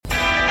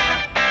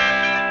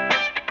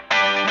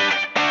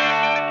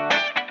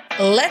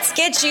Let's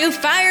get you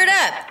fired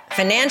up.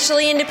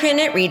 Financially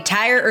independent,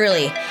 retire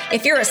early.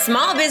 If you're a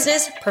small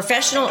business,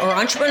 professional, or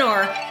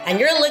entrepreneur,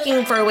 and you're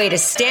looking for a way to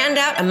stand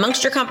out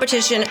amongst your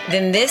competition,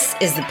 then this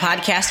is the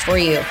podcast for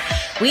you.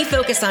 We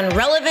focus on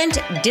relevant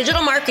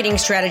digital marketing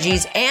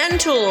strategies and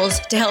tools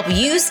to help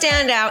you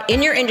stand out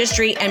in your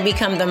industry and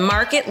become the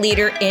market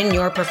leader in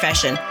your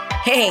profession.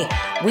 Hey,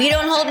 we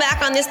don't hold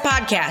back on this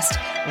podcast.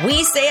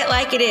 We say it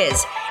like it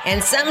is.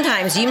 And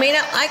sometimes you may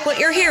not like what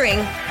you're hearing,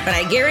 but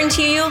I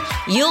guarantee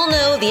you'll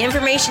know the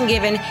information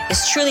given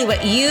is truly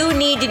what you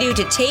need to do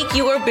to take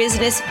your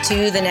business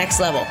to the next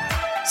level.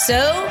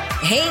 So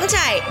hang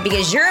tight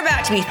because you're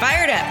about to be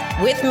fired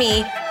up with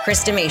me,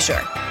 Krista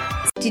Mashore.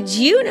 Did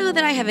you know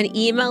that I have an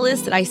email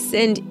list that I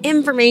send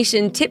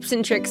information, tips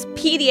and tricks,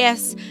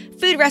 PDFs,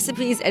 food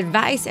recipes,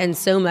 advice, and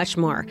so much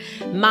more?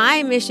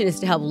 My mission is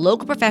to help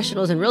local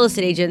professionals and real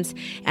estate agents,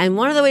 and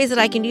one of the ways that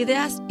I can do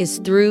this is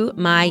through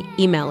my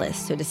email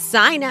list. So to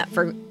sign up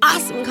for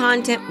awesome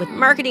content with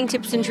marketing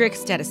tips and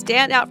tricks to how to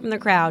stand out from the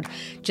crowd,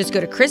 just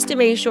go to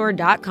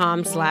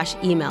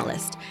KristaMashore.com/email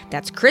list.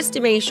 That's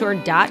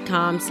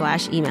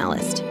KristaMashore.com/email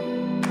list.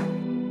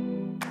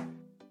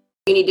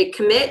 You need to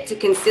commit to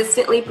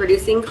consistently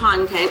producing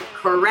content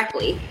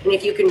correctly. And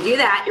if you can do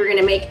that, you're going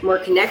to make more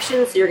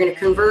connections. You're going to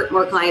convert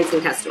more clients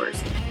and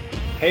customers.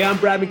 Hey, I'm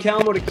Brad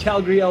McCallum out of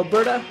Calgary,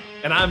 Alberta.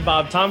 And I'm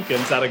Bob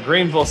Tompkins out of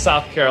Greenville,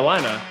 South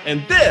Carolina.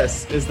 And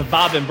this is the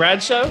Bob and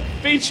Brad Show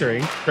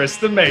featuring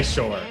Krista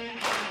Mashore.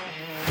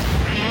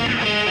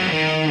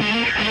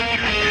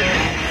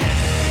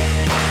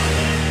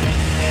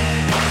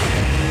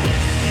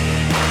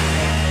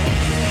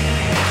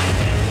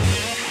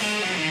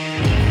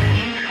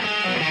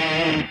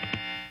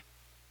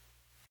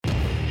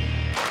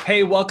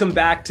 Hey, welcome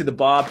back to the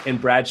Bob and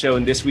Brad Show.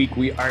 And this week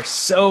we are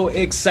so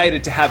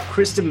excited to have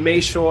Krista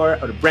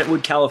Mashore out of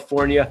Brentwood,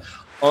 California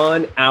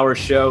on our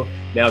show.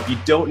 Now, if you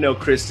don't know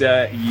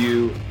Krista,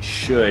 you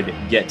should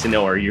get to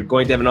know her. You're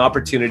going to have an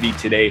opportunity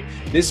today.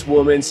 This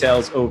woman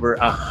sells over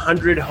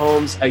 100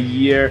 homes a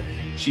year.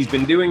 She's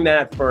been doing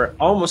that for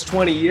almost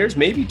 20 years,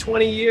 maybe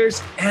 20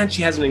 years. And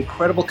she has an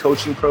incredible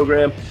coaching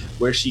program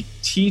where she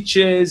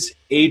teaches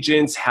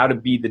agents how to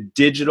be the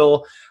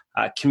digital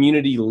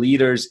community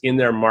leaders in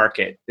their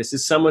market. This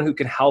is someone who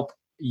can help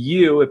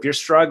you if you're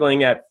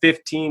struggling at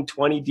 15,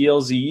 20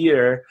 deals a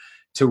year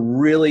to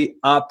really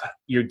up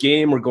your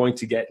game. We're going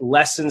to get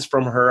lessons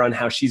from her on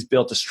how she's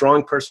built a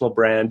strong personal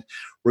brand.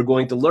 We're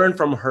going to learn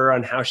from her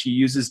on how she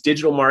uses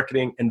digital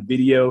marketing and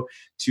video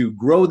to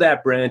grow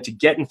that brand, to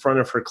get in front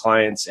of her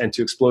clients and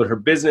to explode her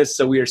business.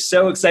 So we are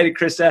so excited,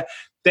 Krista.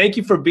 Thank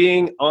you for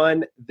being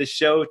on the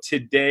show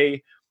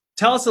today.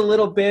 Tell us a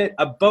little bit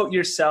about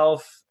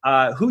yourself,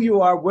 who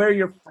you are, where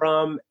you're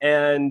from,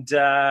 and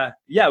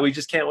we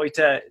just can't wait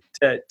to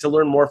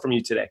learn more from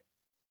you today.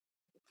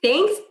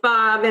 Thanks,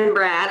 Bob and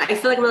Brad. I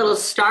feel like I'm a little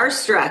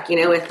starstruck,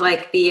 with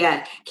like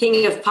the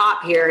king of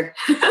pop here.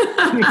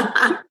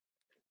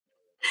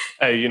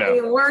 Hey,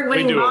 the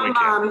award-winning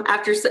Bomb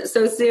after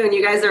so soon.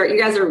 You guys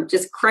are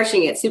just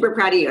crushing it. Super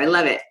proud of you. I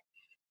love it.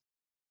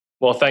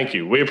 Well, thank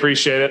you. We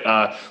appreciate it.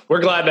 We're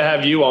glad to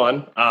have you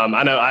on.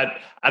 I know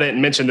I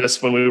didn't mention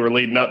this when we were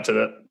leading up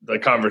to the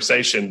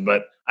conversation,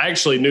 but I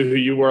actually knew who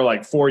you were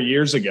like 4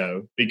 years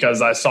ago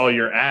because I saw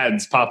your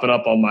ads popping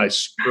up on my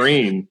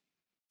screen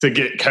to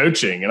get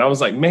coaching. And I was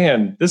like,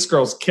 man, this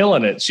girl's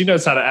killing it. She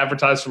knows how to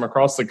advertise from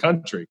across the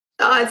country.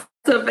 Oh, it's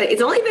so funny.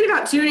 It's only been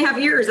about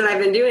 2.5 years that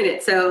I've been doing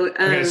it. So,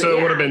 okay, so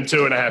it would have been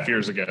 2.5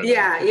 years ago.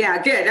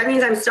 Yeah, good. That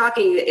means I'm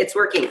stalking. It's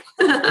working.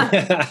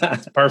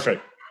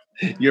 Perfect.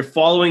 You're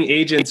following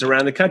agents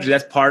around the country.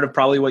 That's part of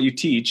probably what you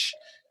teach.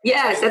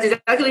 Yes, that's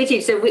exactly what we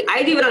teach. So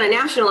I do it on a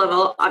national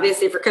level,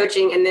 obviously for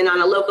coaching, and then on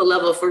a local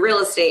level for real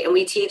estate. And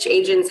we teach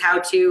agents how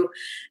to,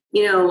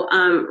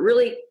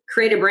 really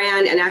create a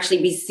brand and actually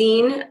be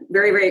seen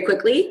very, very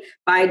quickly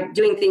by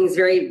doing things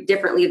very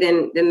differently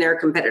than their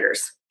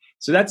competitors.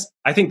 So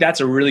I think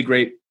that's a really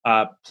great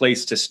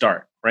place to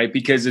start, right?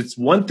 Because it's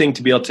one thing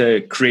to be able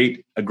to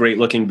create a great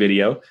looking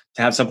video,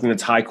 to have something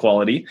that's high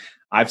quality.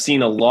 I've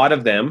seen a lot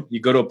of them. You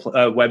go to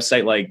a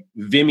website like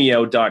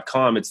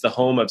Vimeo.com. It's the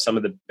home of some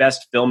of the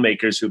best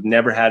filmmakers who've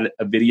never had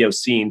a video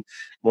seen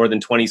more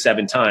than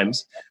 27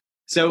 times.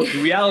 So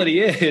the reality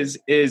is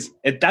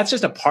that's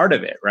just a part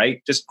of it,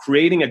 right? Just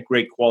creating a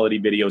great quality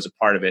video is a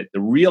part of it.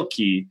 The real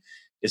key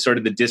is sort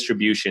of the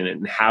distribution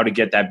and how to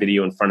get that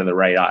video in front of the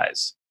right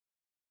eyes.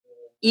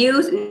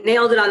 You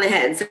nailed it on the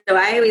head. So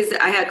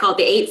I had called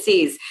the 8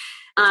 C's.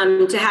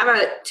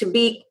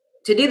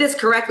 To do this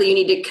correctly, you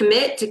need to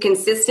commit to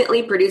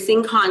consistently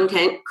producing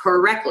content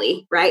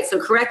correctly, right? So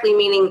correctly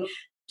meaning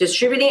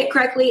distributing it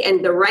correctly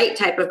and the right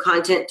type of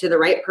content to the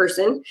right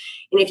person.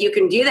 And if you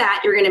can do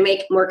that, you're going to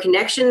make more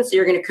connections. So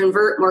you're going to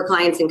convert more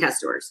clients and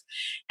customers.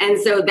 And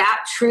so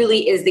that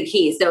truly is the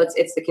key. So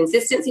it's the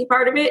consistency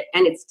part of it,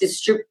 and it's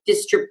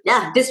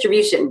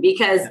distribution.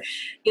 Because,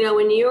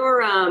 when you're,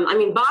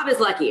 Bob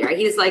is lucky, right?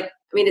 He's like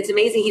I mean, it's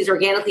amazing he's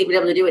organically been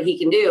able to do what he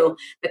can do,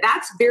 but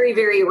that's very,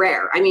 very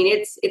rare. I mean,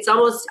 it's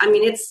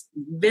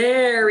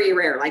very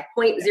rare, like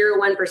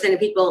 0.01% of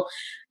people,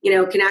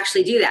 can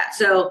actually do that.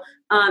 So,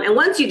 and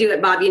once you do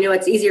it, Bob,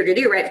 it's easier to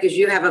do, right? Because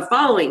you have a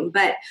following.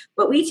 But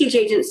what we teach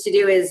agents to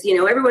do is,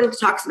 everyone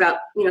talks about,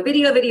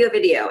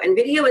 video. And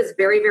video is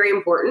very, very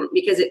important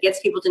because it gets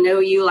people to know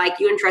you, like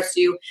you, and trust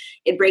you.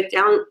 It breaks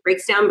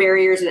down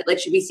barriers, and it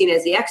lets you be seen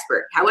as the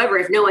expert. However,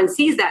 if no one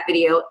sees that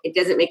video, it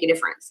doesn't make a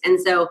difference. And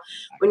so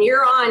when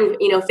you're on,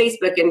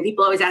 Facebook, and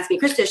people always ask me,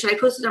 Krista, should I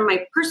post it on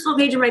my personal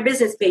page or my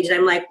business page? And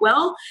I'm like,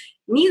 well,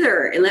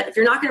 neither. And if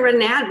you're not going to run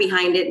an ad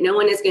behind it, no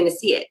one is going to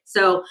see it.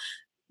 So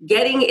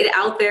getting it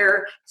out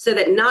there so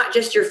that not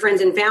just your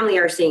friends and family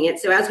are seeing it.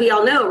 So as we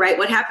all know, right,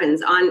 what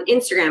happens on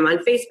Instagram,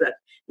 on Facebook,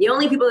 the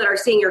only people that are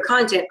seeing your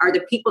content are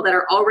the people that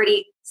are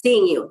already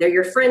seeing you. They're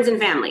your friends and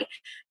family.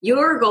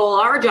 Your goal,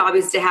 our job,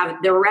 is to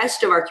have the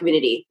rest of our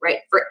community, right,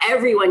 for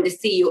everyone to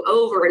see you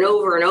over and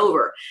over and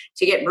over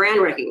to get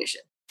brand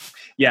recognition.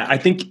 Yeah, I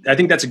think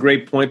that's a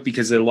great point,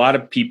 because a lot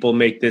of people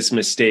make this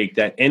mistake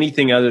that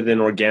anything other than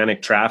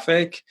organic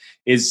traffic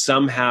is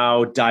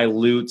somehow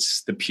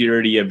dilutes the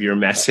purity of your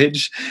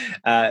message.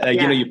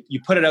 You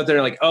put it out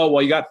there like, oh,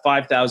 well, you got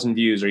 5,000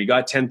 views or you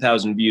got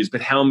 10,000 views,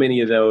 but how many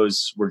of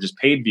those were just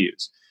paid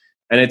views?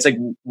 And it's like,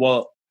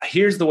 well,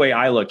 here's the way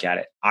I look at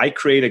it. I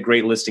create a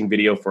great listing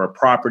video for a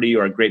property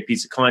or a great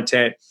piece of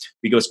content.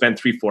 We go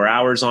spend 3-4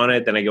 hours on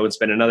it. Then I go and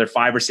spend another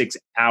 5 or 6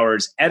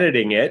 hours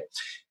editing it.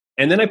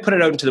 And then I put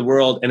it out into the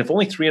world, and if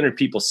only 300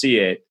 people see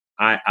it,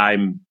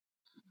 I'm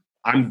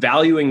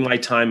valuing my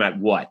time at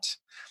what,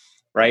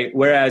 right?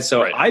 Whereas,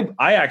 I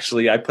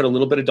put a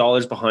little bit of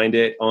dollars behind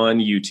it on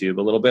YouTube,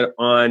 a little bit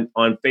on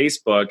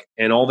Facebook,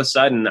 and all of a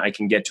sudden I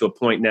can get to a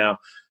point now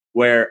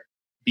where,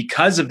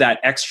 because of that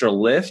extra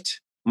lift,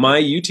 my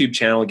YouTube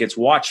channel gets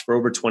watched for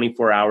over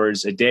 24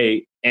 hours a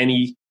day,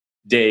 any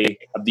day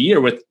of the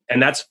year,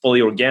 and that's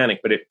fully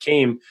organic, but it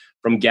came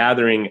from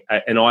gathering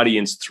an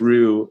audience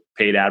through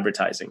paid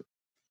advertising.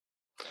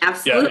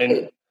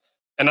 Absolutely. Yeah,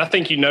 and I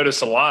think you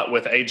notice a lot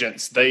with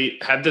agents, they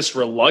have this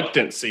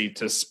reluctancy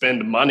to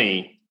spend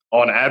money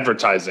on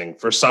advertising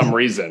for some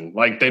reason.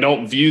 Like, they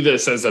don't view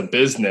this as a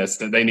business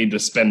that they need to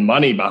spend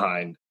money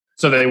behind.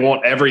 So they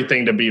want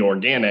everything to be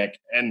organic.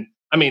 And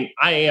I mean,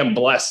 I am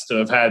blessed to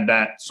have had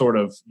that sort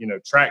of,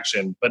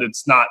 traction, but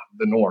it's not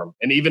the norm.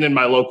 And even in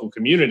my local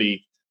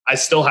community, I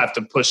still have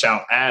to push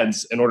out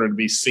ads in order to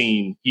be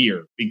seen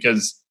here,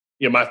 because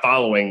my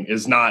following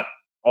is not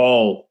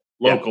all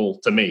local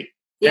to me.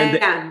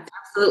 Yeah,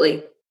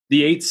 absolutely.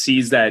 The 8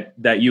 C's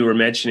that you were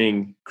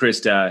mentioning,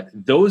 Krista,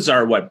 those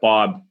are what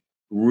Bob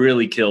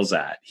really kills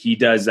at. He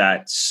does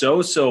that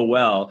so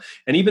well.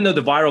 And even though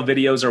the viral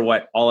videos are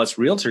what all us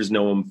realtors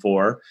know him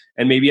for,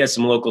 and maybe has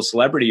some local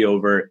celebrity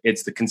over,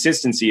 it's the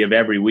consistency of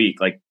every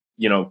week. Like,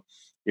 you're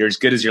as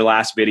good as your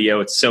last video.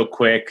 It's so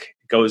quick.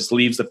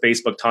 Leaves the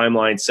Facebook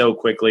timeline so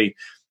quickly.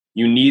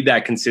 You need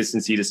that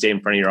consistency to stay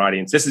in front of your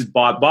audience. This is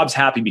Bob. Bob's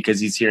happy because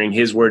he's hearing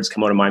his words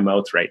come out of my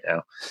mouth right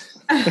now.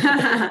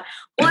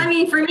 Well, I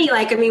mean, for me,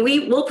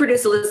 we'll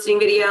produce a listing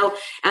video,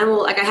 and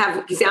I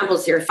have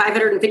examples here: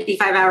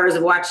 555 hours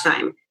of watch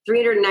time,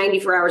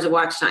 394 hours of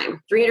watch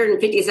time,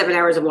 357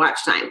 hours of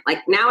watch time. Like,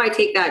 now I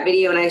take that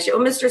video and I show,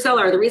 Mr.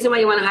 Seller, the reason why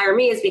you want to hire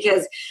me is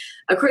because,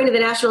 according to the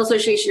National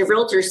Association of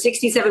Realtors,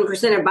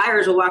 67% of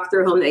buyers will walk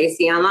through a home that they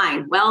see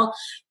online. Well,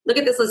 look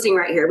at this listing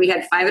right here. We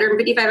had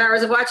 555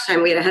 hours of watch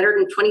time. We had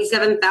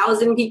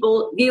 127,000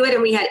 people view it,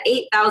 and we had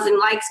 8,000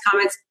 likes,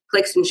 comments,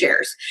 clicks, and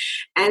shares.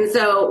 And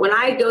so when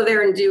I go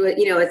there and do it,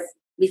 it's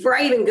before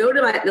I even go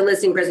to the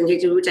listing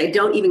presentation, which I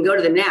don't even go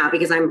to them now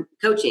because I'm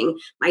coaching,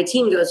 my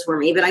team goes for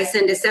me, but I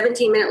send a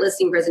 17-minute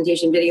listing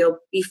presentation video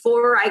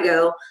before I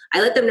go.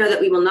 I let them know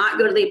that we will not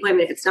go to the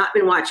appointment if it's not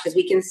been watched, because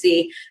we can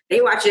see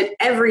they watch it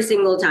every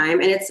single time.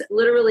 And it's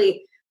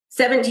literally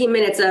 17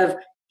 minutes of,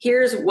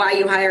 here's why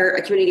you hire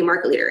a community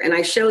market leader. And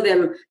I show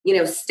them,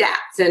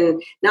 stats, and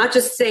not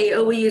just say,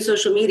 oh, we use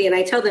social media. And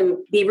I tell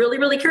them, be really,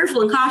 really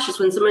careful and cautious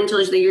when someone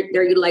tells you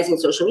they're utilizing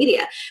social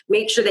media.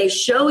 Make sure they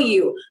show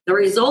you the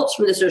results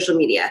from the social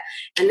media.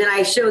 And then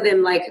I show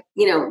them, like,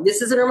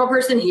 this is a normal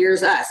person,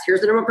 here's us.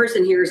 Here's a normal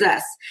person, here's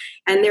us.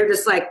 And they're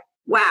just like,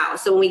 wow.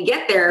 So when we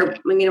get there,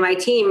 my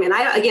team, and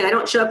I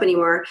don't show up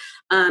anymore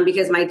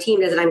because my team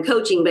does it. I'm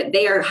coaching, but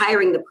they are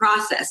hiring the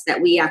process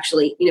that we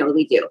actually,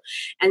 we do.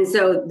 And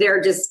so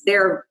they're just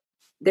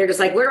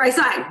like, where do I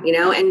sign?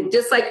 And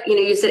just like,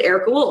 you said,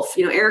 Erica Wolf,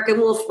 Erica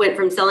Wolf went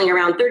from selling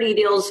around 30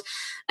 deals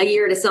a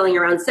year to selling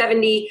around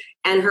 70.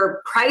 And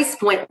her price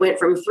point went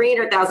from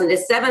 300,000 to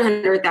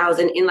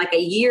 700,000 in like a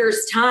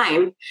year's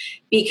time,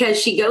 because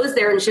she goes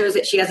there and shows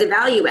that she has a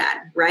value add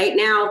right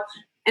now.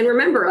 And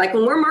remember, like,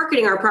 when we're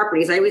marketing our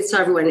properties, I always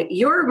tell everyone,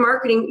 your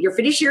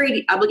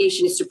fiduciary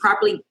obligation is to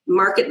properly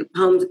market the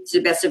homes to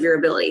the best of your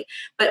ability.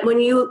 But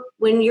when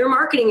you're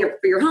marketing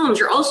for your homes,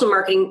 you're also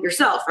marketing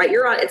yourself, right?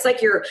 It's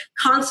like you're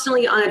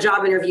constantly on a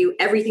job interview,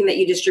 everything that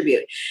you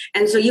distribute.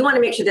 And so you want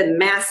to make sure that the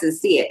masses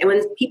see it. And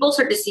when people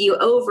start to see you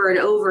over and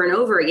over and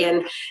over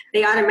again,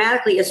 they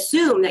automatically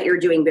assume that you're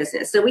doing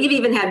business. So we've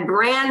even had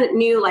brand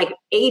new, like,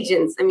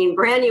 agents, I mean,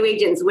 brand new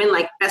agents win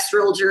like best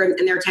realtor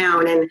in their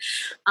town and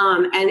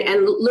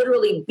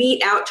literally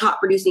beat out top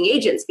producing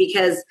agents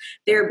because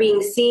they're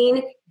being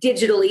seen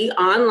digitally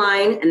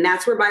online, and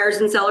that's where buyers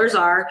and sellers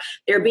are.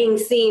 They're being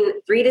seen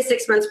 3 to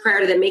 6 months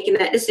prior to them making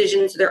that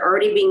decision, so they're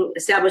already being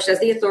established as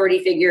the authority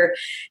figure,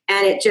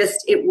 and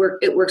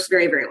it works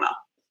very, very well.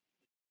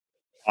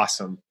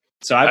 Awesome.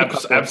 So I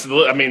have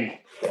absolutely. I mean,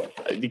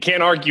 you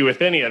can't argue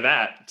with any of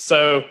that.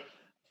 So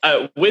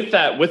with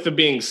the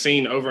being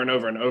seen over and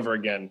over and over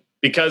again,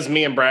 because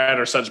me and Brad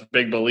are such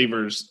big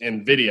believers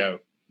in video,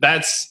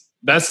 that's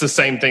the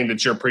same thing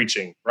that you're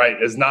preaching, right?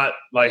 It's not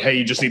like, hey,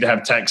 you just need to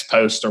have text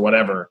post or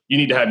whatever. You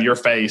need to have your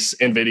face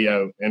in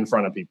video in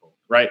front of people,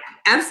 right?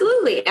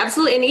 Absolutely.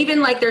 Absolutely. And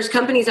even like there's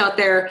companies out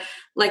there,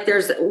 like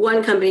there's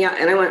one company out,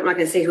 and I'm not going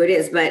to say who it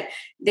is, but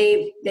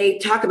they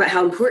talk about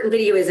how important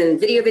video is and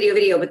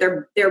video, but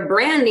they're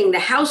branding the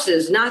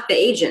houses, not the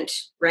agent,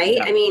 right?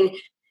 Yeah. I mean,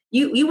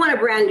 you want to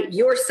brand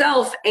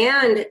yourself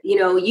and,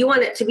 you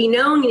want it to be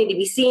known, you need to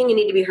be seen, you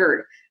need to be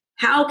heard.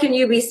 How can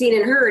you be seen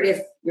and heard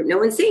if no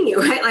one's seeing you,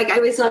 right? Like I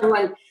always tell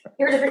everyone,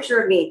 here's a picture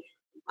of me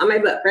on my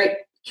book, right?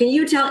 Can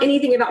you tell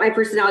anything about my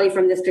personality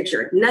from this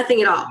picture?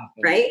 Nothing at all,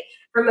 right?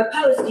 From a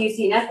post, you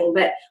see nothing.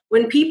 But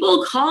when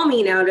people call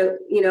me now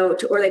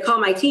or they call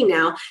my team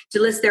now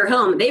to list their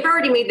home, they've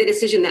already made the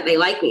decision that they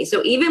like me.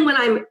 So even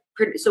when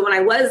when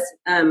I was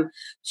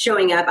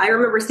showing up, I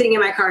remember sitting in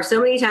my car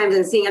so many times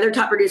and seeing other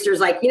top producers,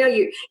 like,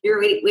 you're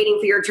waiting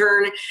for your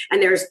turn,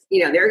 and there's,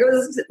 there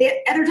goes the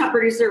other top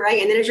producer,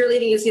 right? And then as you're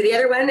leaving, you see the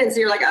other one, and so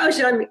you're like, oh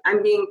shit,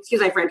 I'm being,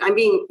 excuse my French, I'm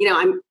being,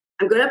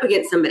 I'm going up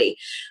against somebody.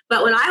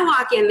 But when I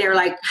walk in, they're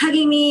like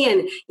hugging me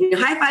and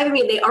high-fiving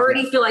me. They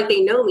already feel like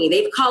they know me.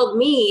 They've called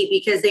me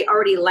because they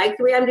already like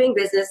the way I'm doing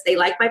business. They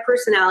like my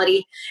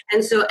personality,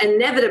 and so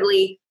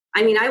inevitably,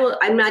 I mean,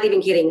 I'm not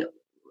even kidding.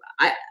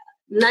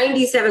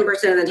 97%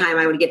 of the time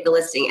I would get the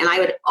listing, and I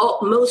would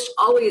most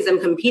always I'm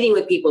competing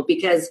with people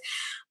because,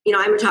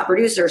 I'm a top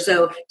producer.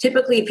 So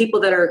typically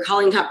people that are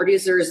calling top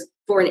producers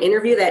for an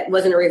interview that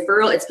wasn't a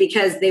referral, it's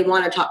because they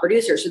want a top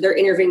producer. So they're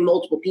interviewing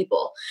multiple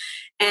people.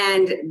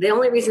 And the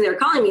only reason they're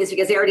calling me is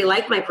because they already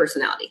like my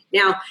personality.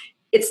 Now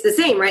it's the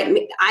same,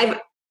 right?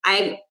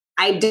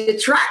 I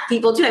detract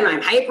people too.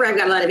 I'm hyper. I've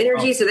got a lot of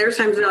energy. So there's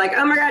times they're like,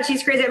 oh my God,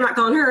 she's crazy. I'm not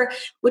calling her,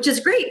 which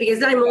is great because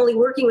then I'm only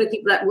working with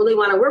people that really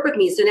want to work with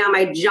me. So now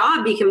my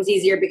job becomes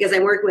easier because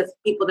I'm working with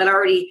people that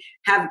already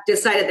have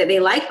decided that they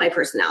like my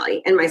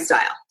personality and my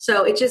style.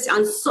 So it's just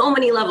on so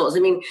many levels. I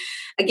mean,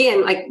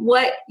 again, like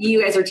what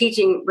you guys are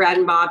teaching, Brad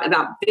and Bob,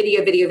 about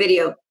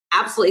video,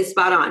 absolutely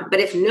spot on. But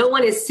if no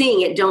one is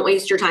seeing it, don't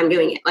waste your time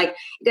doing it. Like,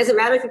 it doesn't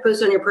matter if you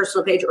post on your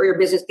personal page or your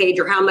business page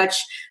or how much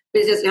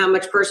business and how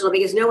much personal,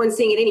 because no one's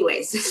seeing it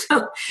anyways.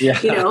 So,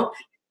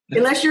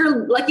 unless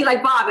you're lucky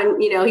like Bob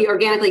and, he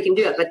organically can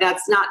do it, but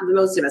that's not the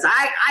most of us.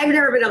 I've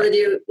never been able to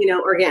do,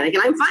 organic,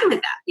 and I'm fine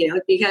with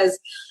that, because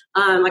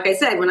like I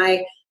said, when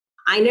I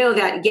know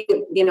that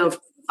getting,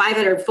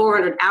 500,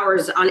 400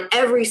 hours on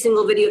every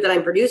single video that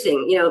I'm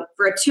producing,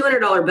 for a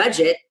 $200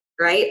 budget,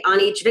 right, on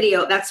each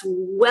video, that's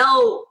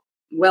well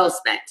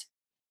spent.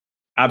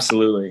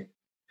 Absolutely.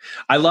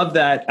 I love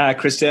that,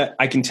 Krista.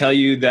 I can tell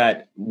you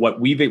that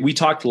what we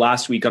talked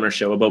last week on our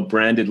show about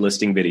branded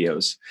listing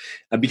videos,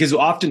 because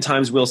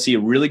oftentimes we'll see a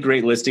really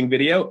great listing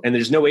video and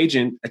there's no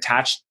agent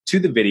attached to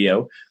the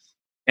video.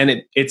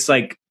 And it's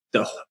like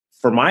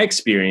for my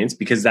experience,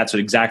 because that's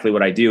exactly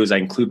what I do, is I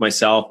include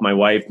myself, my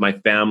wife, my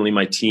family,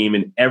 my team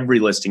in every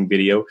listing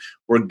video.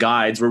 We're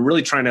guides. We're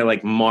really trying to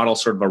model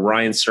sort of a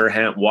Ryan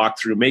Serhant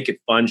walkthrough, make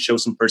it fun, show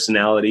some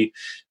personality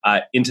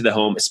into the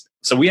home.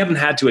 So we haven't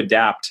had to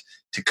adapt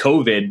to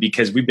COVID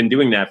because we've been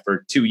doing that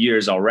for 2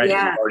 years already.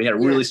 Yeah. We've already had a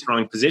really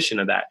strong position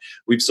of that.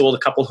 We've sold a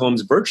couple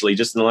homes virtually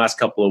just in the last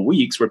couple of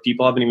weeks where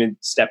people haven't even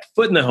stepped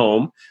foot in the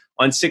home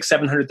on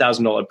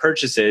 $600,000-$700,000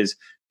 purchases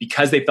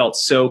because they felt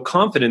so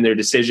confident in their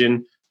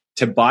decision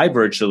to buy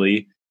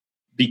virtually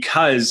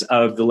because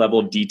of the level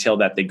of detail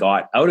that they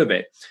got out of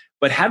it.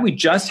 But had we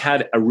just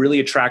had a really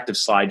attractive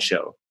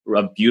slideshow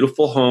of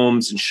beautiful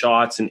homes and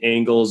shots and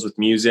angles with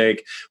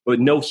music, but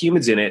no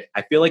humans in it,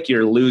 I feel like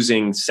you're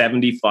losing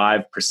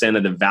 75%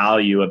 of the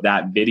value of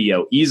that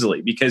video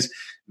easily, because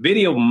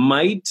video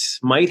might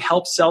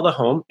help sell the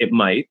home. It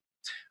might.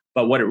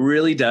 But what it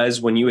really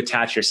does when you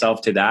attach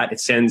yourself to that, it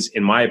sends,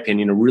 in my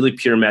opinion, a really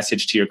pure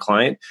message to your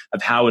client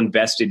of how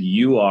invested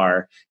you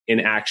are in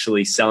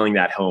actually selling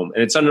that home.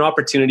 And it's an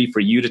opportunity for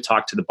you to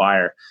talk to the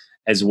buyer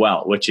as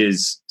well, which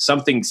is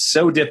something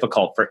so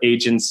difficult for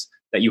agents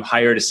that you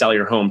hire to sell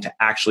your home to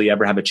actually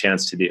ever have a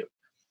chance to do.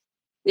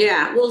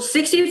 Yeah. Well,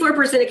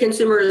 64% of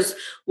consumers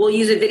will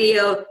use a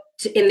video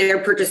in their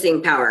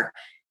purchasing power.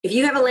 If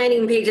you have a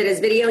landing page that has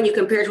video and you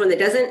compare it to one that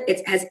doesn't,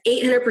 it has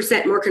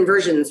 800% more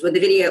conversions with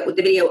the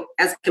video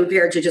as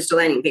compared to just a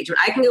landing page. But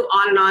I can go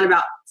on and on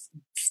about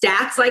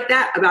stats like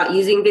that, about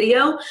using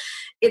video.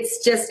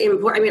 It's just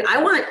important. I mean,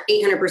 I want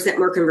 800%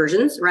 more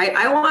conversions, right?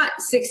 I want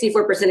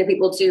 64% of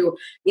people to,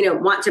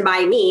 want to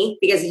buy me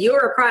because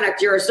you're a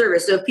product, you're a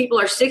service. So if people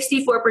are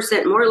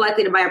 64% more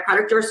likely to buy a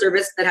product or a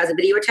service that has a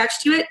video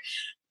attached to it,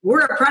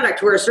 we're a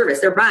product, we're a service.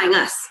 They're buying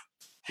us.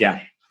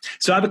 Yeah.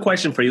 So I have a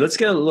question for you. Let's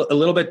get a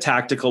little bit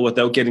tactical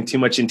without getting too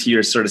much into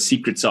your sort of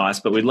secret sauce,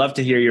 but we'd love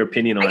to hear your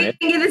opinion on it.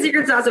 I can give the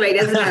secret sauce away. It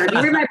doesn't matter. If you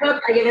read my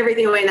book, I give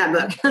everything away in that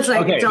book. It's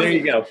like, okay, there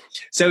you go.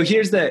 So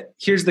here's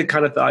the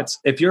kind of thoughts.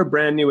 If you're a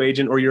brand new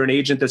agent or you're an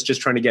agent that's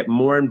just trying to get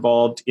more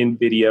involved in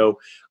video,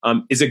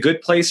 is a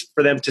good place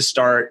for them to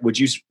start? Would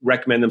you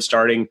recommend them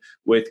starting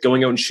with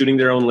going out and shooting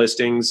their own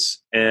listings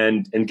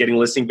and getting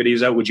listing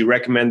videos out? Would you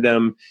recommend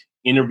them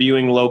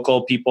interviewing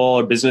local people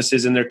or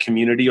businesses in their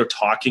community or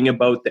talking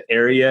about the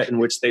area in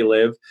which they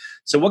live?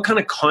 So what kind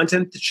of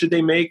content should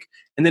they make?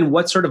 And then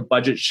what sort of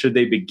budget should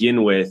they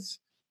begin with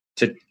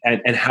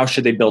and how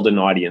should they build an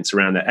audience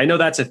around that? I know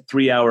that's a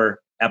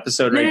 3-hour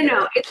episode, right?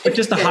 No. But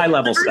just the high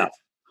level stuff.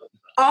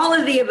 All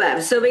of the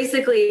above. So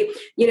basically,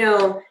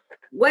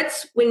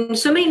 when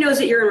somebody knows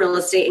that you're in real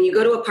estate and you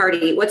go to a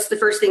party, what's the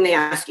first thing they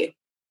ask you?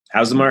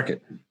 How's the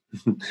market?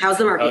 How's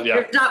the market?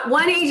 Yeah. There's not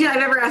one agent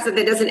I've ever asked that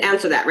doesn't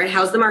answer that, right?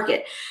 How's the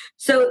market?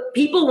 So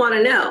people want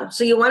to know.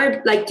 So you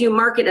want to do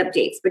market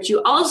updates, but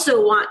you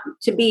also want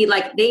to be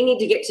they need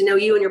to get to know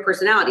you and your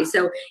personality.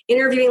 So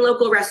interviewing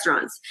local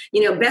restaurants,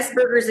 best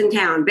burgers in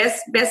town,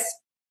 best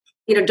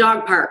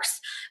dog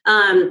parks.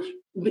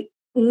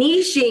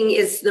 Niching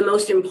is the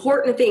most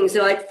important thing.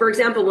 So for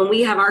example, when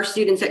we have our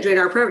students that join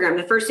our program,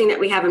 the first thing that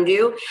we have them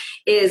do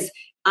is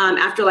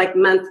after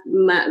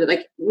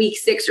week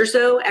 6 or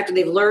so, after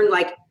they've learned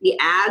the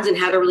ads and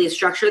how to really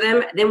structure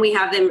them, then we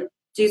have them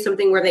do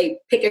something where they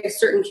pick a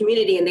certain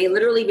community and they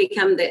literally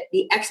become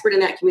the expert in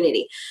that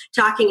community,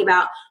 talking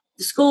about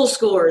the school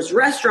scores,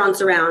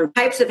 restaurants around,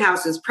 types of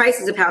houses,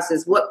 prices of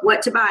houses,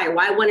 what to buy,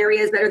 why one area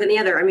is better than the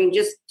other. I mean,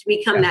 just to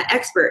become that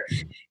expert.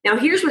 Now,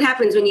 here's what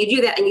happens when you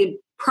do that and you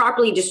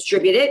properly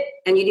distribute it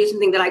and you do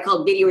something that I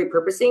call video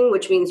repurposing,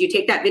 which means you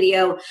take that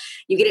video,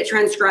 you get it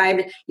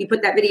transcribed, you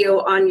put that video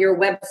on your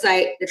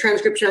website, the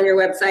transcription on your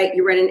website,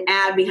 you run an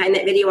ad behind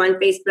that video on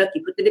Facebook,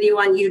 you put the video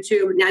on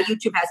YouTube. Now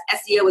YouTube has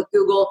SEO with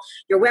Google.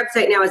 Your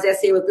website now has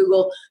SEO with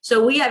Google.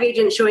 So we have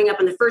agents showing up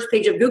on the first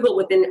page of Google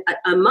within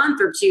a month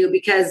or two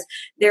because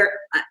they're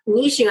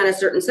niching on a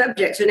certain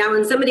subject. So now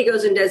when somebody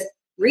goes and does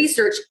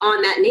research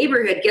on that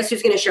neighborhood, guess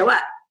who's going to show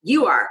up?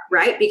 You are,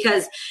 right?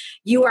 Because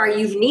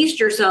you've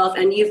niched yourself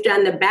and you've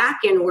done the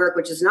back end work,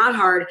 which is not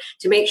hard,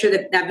 to make sure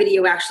that that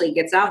video actually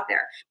gets out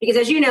there. Because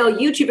as you know,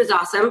 YouTube is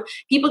awesome.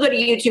 People go to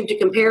YouTube to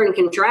compare and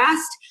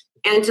contrast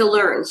and to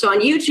learn. So on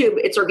YouTube,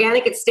 it's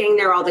organic. It's staying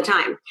there all the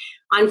time.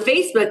 On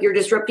Facebook, you're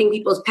disrupting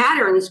people's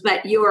patterns,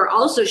 but you are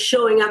also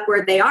showing up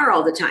where they are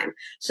all the time.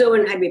 So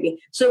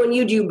when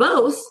you do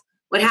both,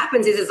 what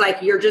happens is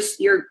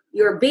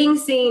you're being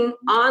seen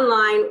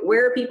online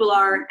where people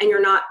are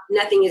and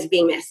nothing is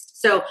being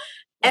missed. So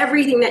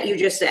everything that you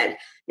just said.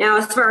 Now,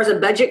 as far as a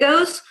budget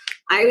goes,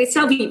 I always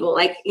tell people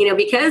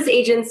because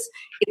agents,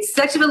 it's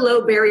such of a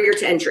low barrier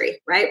to entry,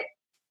 right?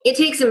 It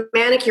takes a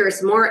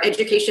manicurist more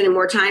education and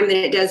more time than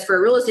it does for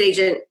a real estate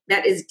agent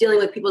that is dealing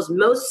with people's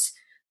most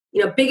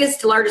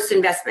biggest to largest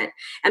investment.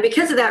 And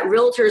because of that,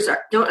 realtors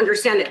don't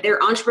understand that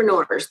they're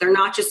entrepreneurs. They're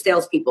not just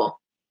salespeople.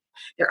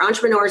 They're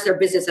entrepreneurs, they're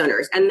business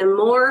owners. And the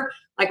more,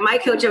 my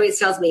coach always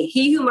tells me,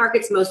 he who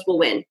markets most will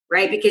win,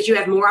 right? Because you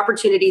have more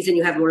opportunities and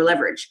you have more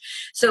leverage.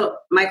 So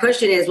my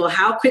question is, well,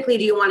 how quickly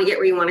do you want to get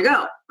where you want to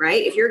go,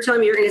 right? If you're telling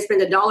me you're going to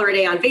spend $1 a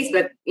day on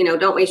Facebook,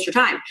 don't waste your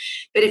time.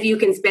 But if you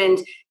can spend,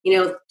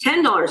 $10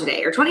 a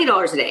day or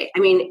 $20 a day, I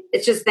mean,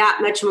 it's just that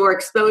much more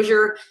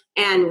exposure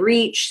and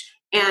reach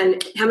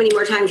and how many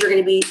more times you're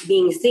going to be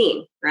being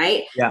seen,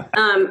 right? Yeah.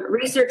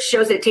 Research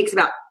shows that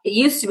it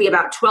used to be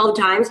about 12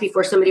 times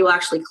before somebody will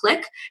actually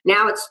click.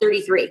 Now it's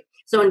 33.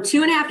 So in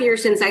 2.5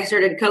 years since I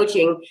started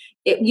coaching,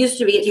 it used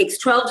to be it takes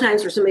 12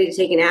 times for somebody to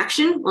take an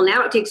action. Well,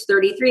 now it takes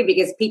 33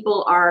 because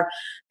people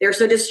they're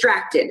so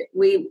distracted.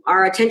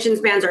 Our attention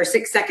spans are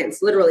 6 seconds,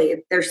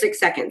 literally, they're 6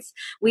 seconds.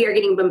 We are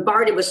getting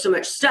bombarded with so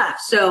much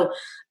stuff. So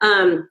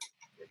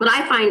what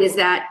I find is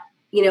that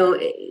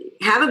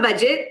have a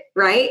budget,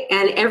 right?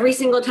 And every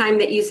single time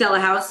that you sell a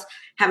house,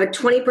 have a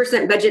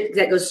 20% budget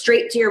that goes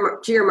straight to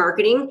your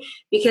marketing,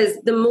 because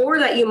the more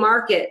that you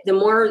market, the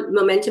more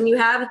momentum you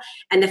have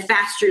and the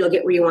faster you'll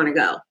get where you want to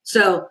go.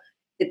 So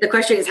the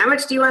question is, how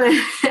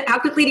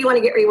quickly do you want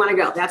to get where you want to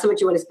go? That's how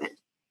much you want to spend.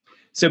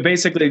 So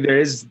basically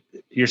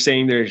you're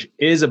saying there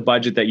is a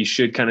budget that you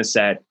should kind of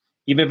set,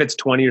 even if it's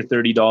 $20 or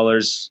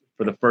 $30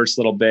 for the first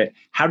little bit.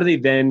 How do they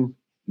then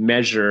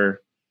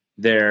measure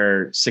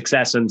their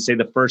success in, say,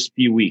 the first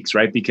few weeks,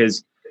 right?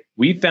 Because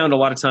we found a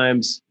lot of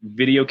times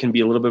video can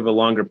be a little bit of a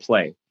longer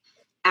play.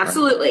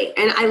 Absolutely.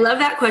 And I love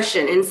that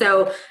question. And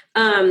so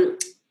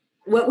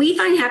what we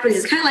find happens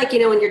is kind of like,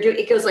 when you're doing,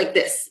 it goes like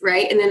this,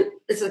 right? And then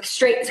it's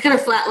straight, it's kind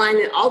of flat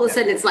line. And all of a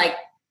sudden it's like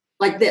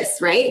this,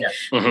 right?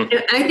 Yeah. Mm-hmm.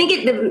 And I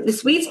think the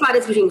sweet spot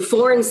is between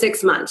 4 and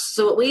 6 months.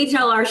 So what we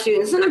tell our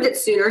students, sometimes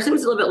it's sooner,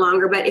 sometimes it's a little bit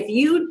longer, but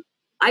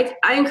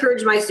I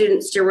encourage my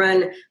students to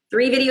run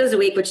 3 videos a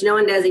week, which no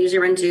one does. They usually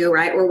run 2,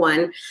 right? Or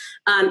 1.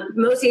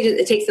 Most agents,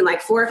 it takes them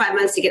 4 or 5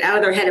 months to get out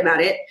of their head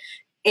about it.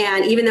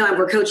 And even though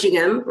we're coaching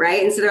them,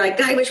 right? And so they're like,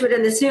 God, I wish we'd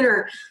done this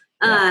sooner.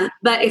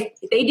 But if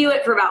they do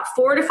it for about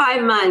 4 to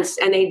 5 months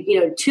and they,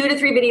 2 to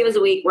 3 videos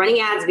a week, running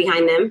ads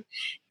behind them,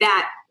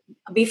 that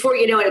before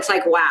you know it, it's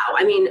like, wow.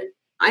 I mean,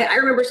 I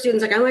remember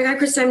students like, oh my God,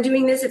 Krista, I'm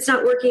doing this. It's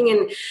not working.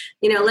 And,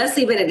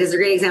 Leslie Bennett is a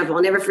great example.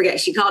 I'll never forget.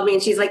 She called me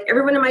and she's like,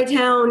 everyone in my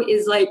town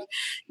is like,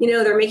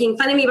 they're making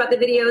fun of me about the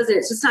videos and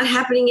it's just not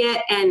happening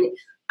yet. And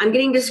I'm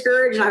getting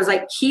discouraged. And I was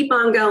like, keep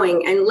on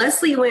going. And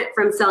Leslie went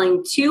from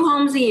selling 2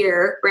 homes a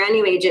year, brand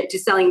new agent, to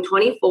selling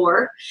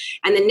 24.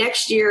 And the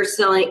next year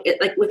selling,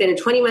 like within a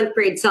 20-month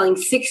period, selling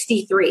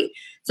 63.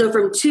 So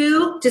from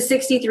 2 to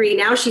 63,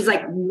 now she's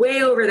like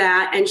way over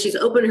that. And she's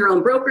opened her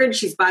own brokerage.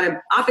 She's bought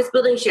an office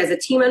building. She has a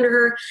team under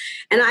her.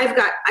 And I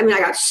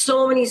got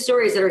so many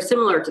stories that are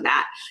similar to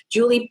that.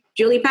 Julie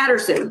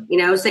Patterson,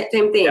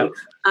 same thing.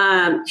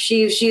 Yep.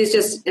 She's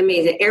just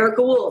amazing.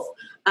 Erica Wolf.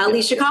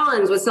 Alicia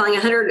Collins was selling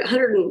 100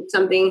 and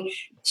something.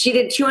 She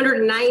did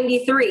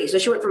 293. So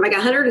she went from like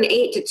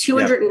 108 to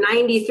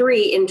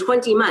 293 in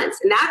 20 months.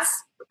 And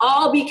that's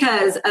all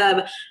because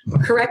of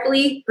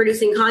correctly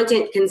producing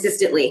content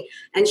consistently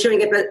and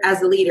showing up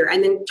as the leader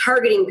and then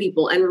targeting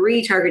people and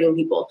retargeting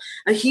people.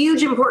 A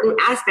huge important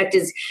aspect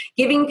is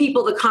giving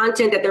people the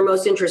content that they're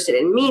most interested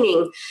in.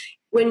 Meaning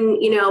when,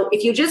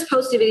 if you just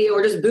post a video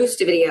or just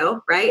boost a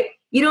video, right?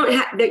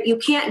 You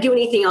can't do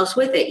anything else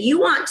with it. You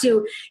want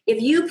to, if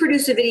you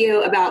produce a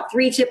video about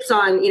 3 tips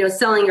on,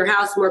 selling your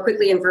house more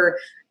quickly and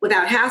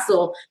without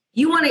hassle,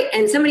 you want to,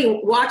 and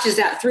somebody watches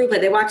that through, but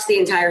they watch the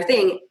entire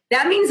thing.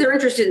 That means they're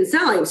interested in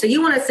selling. So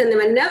you want to send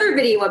them another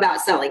video about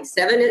selling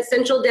 7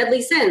 essential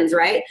deadly sins,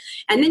 right?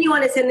 And then you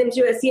want to send them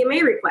to a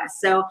CMA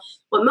request. So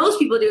what most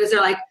people do is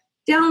they're like,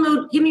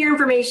 download, give me your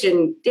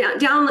information,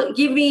 download,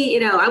 give me,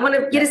 I want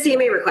to get a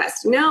CMA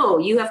request. No,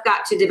 you have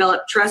got to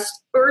develop trust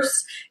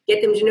first,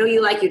 get them to know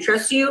you, like you,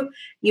 trust you.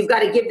 You've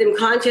got to give them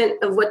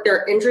content of what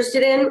they're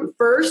interested in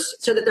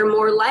first so that they're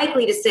more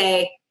likely to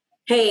say,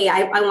 hey,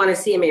 I want a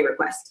CMA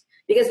request.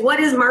 Because what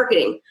is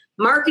marketing?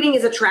 Marketing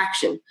is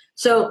attraction.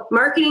 So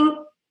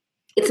marketing,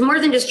 it's more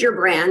than just your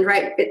brand,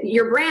 right?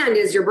 Your brand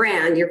is your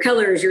brand, your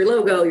colors, your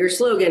logo, your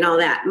slogan, all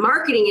that.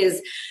 Marketing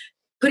is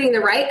putting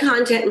the right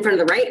content in front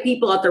of the right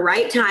people at the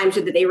right time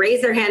so that they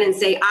raise their hand and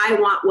say, I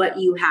want what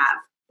you have,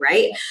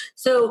 right?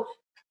 So,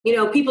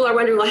 people are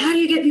wondering, well, how do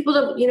you get people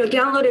to,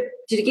 download it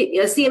to get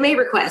a CMA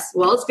request?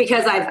 Well, it's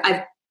because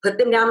I've put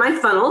them down my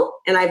funnel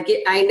and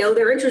I know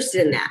they're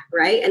interested in that,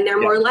 right? And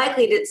they're more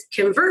likely to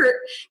convert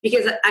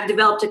because I've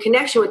developed a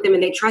connection with them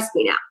and they trust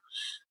me now.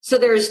 So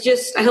there's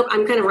just, I hope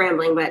I'm kind of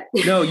rambling, but.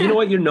 No, you know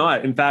what? You're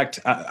not. In fact,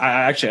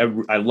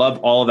 I love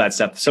all of that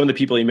stuff. Some of the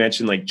people you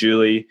mentioned, like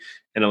Julie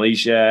and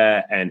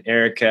Alicia and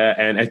Erica,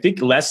 and I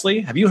think Leslie.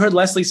 Have you heard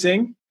Leslie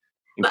sing?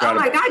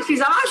 Incredible. Oh my God,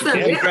 she's awesome.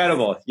 She's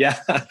incredible. Yeah.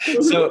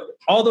 So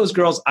all those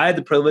girls, I had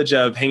the privilege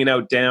of hanging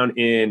out down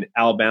in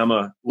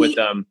Alabama with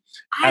them.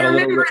 I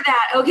remember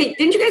that. Okay.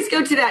 Didn't you guys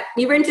go to that?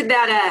 You rented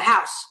that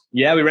house.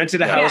 Yeah, we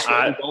rented a house.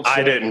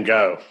 I didn't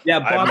go. Yeah,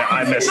 Bob,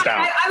 I missed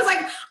out. I was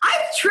like,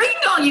 I've trained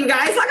all you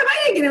guys. How come I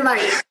didn't get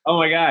invited? Oh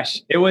my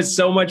gosh. It was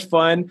so much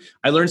fun.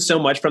 I learned so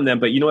much from them.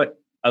 But you know what,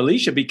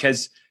 Alicia,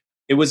 because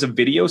it was a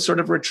video sort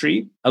of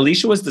retreat,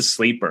 Alicia was the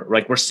sleeper.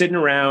 Like we're sitting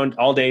around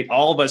all day,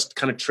 all of us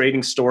kind of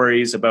trading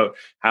stories about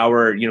how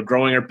we're,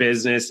 growing our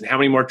business and how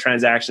many more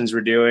transactions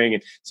we're doing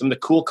and some of the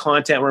cool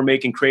content we're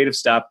making, creative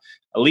stuff.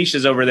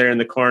 Alicia's over there in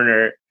the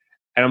corner.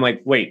 And I'm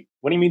like, wait,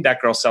 what do you mean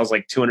that girl sells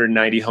like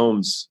 290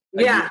 homes?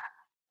 Yeah.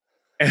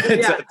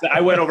 And so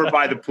I went over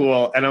by the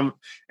pool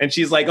and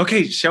she's like,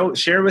 okay,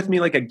 share with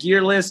me like a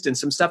gear list and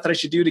some stuff that I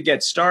should do to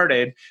get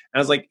started. And I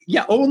was like,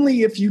 yeah,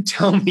 only if you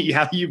tell me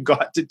how you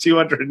got to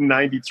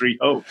 293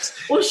 homes.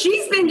 Well,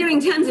 she's been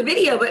doing tons of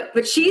video,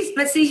 but see,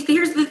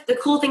 here's the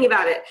cool thing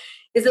about it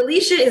is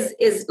Alicia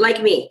is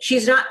like me.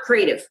 She's not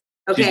creative.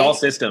 Okay. She's all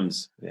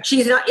systems. Yeah.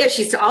 She's not. Yeah,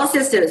 she's all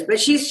systems. But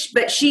she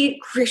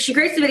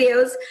creates the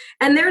videos,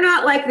 and they're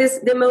not like this.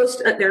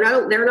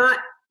 They're not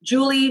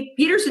Julie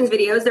Peterson's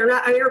videos. They're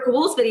not Erica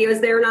Wolf's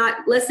videos. They're not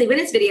Leslie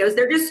Bennett's videos.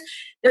 They're just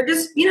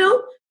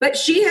But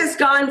she has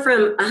gone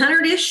from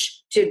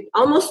 100-ish to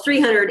almost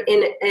 300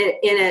 in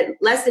a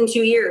less than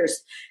 2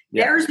 years.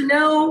 Yeah.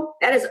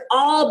 That is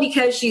all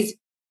because she's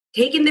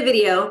taken the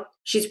video.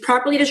 She's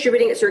properly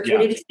distributing it so her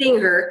community seeing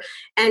her.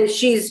 And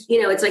she's,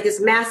 it's like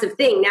this massive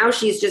thing. Now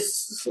she's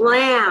just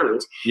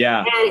slammed.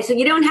 Yeah. And so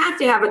you don't have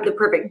to have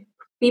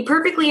be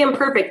perfectly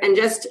imperfect and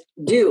just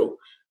do,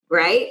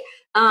 right?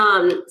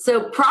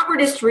 So proper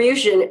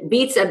distribution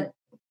beats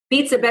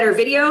a better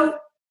video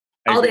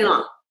all day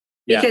long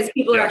because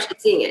people are actually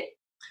seeing it.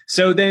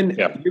 So then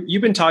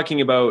you've been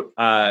talking about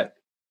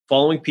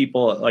following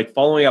people, like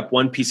following up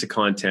one piece of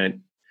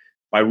content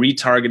by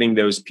retargeting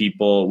those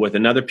people with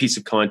another piece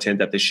of content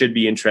that they should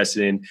be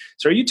interested in.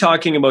 So are you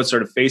talking about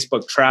sort of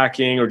Facebook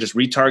tracking or just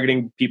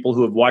retargeting people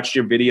who have watched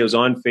your videos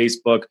on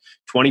Facebook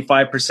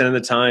 25% of the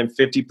time,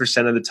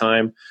 50% of the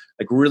time,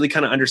 like really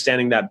kind of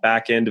understanding that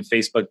back end of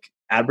Facebook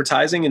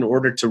advertising in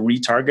order to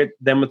retarget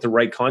them with the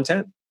right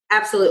content?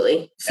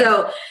 Absolutely.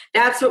 So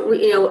that's what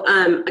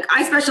like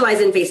I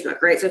specialize in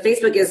Facebook, right? So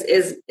Facebook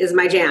is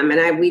my jam,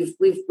 and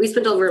we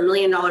spent over $1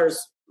 million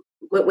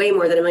way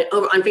more than I'm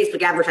over on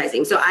Facebook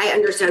advertising. So I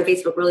understand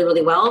Facebook really,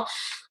 really well.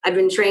 I've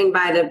been trained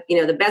by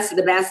the best of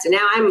the best, and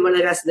now I'm one of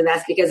the best of the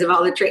best because of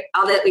all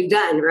that we've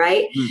done,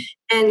 right?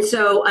 And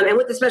so, and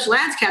with the special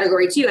ads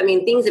category too, I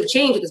mean, things have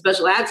changed with the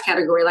special ads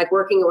category, like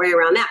working our way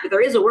around that, but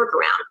there is a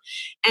workaround.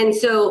 And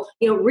so,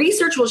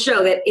 research will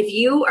show that if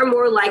you are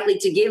more likely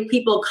to give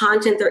people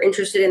content they're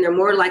interested in, they're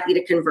more likely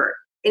to convert.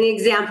 An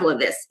example of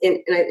this,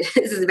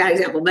 this is a bad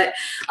example, but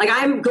like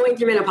I'm going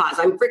through menopause,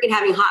 I'm freaking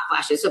having hot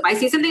flashes. So if I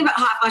see something about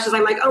hot flashes,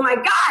 I'm like, oh my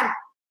God,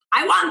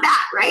 I want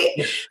that, right?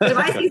 But if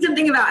I see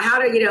something about how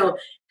to,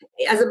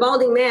 as a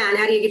balding man,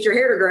 how do you get your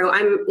hair to grow?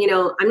 I'm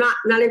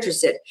not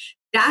interested.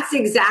 That's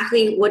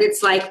exactly what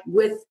it's like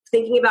with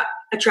thinking about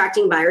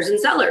attracting buyers and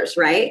sellers,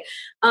 right?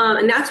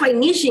 And that's why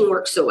niching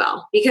works so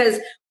well, because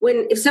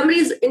if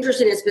somebody's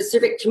interested in a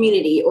specific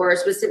community or a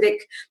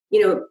specific,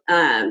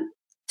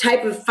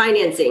 type of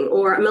financing,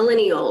 or a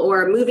millennial,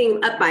 or a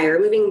moving up buyer,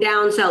 moving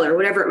down seller,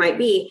 whatever it might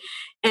be,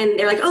 and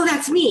they're like, oh,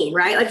 that's me,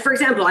 right? Like, for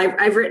example,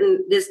 I've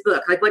written this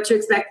book, like What to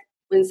Expect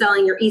When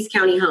Selling Your East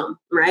County Home,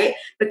 right?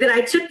 But then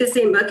I took the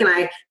same book and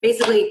I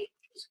basically,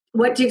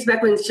 What to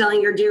Expect When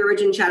Selling Your Deer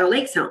Ridge and Shadow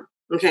Lakes Home,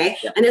 okay?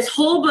 Yeah. And this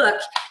whole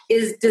book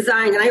is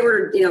designed, and I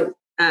ordered,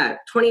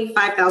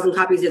 25,000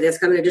 copies of this.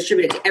 I'm going to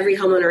distribute it to every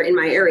homeowner in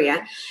my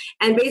area.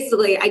 And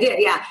basically I did.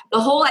 Yeah. The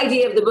whole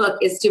idea of the book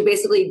is to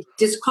basically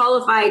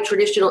disqualify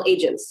traditional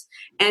agents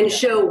and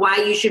show why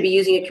you should be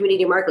using a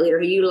community market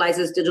leader who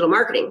utilizes digital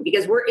marketing,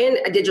 because we're in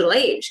a digital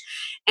age.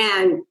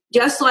 And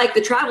just like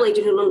the travel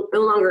agent who no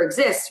longer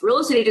exists, real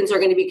estate agents are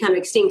going to become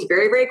extinct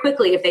very, very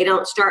quickly if they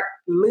don't start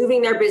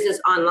moving their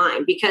business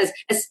online, because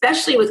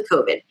especially with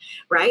COVID,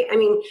 right? I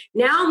mean,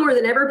 now more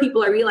than ever,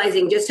 people are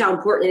realizing just how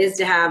important it is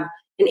to have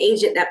an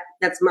agent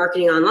that's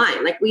marketing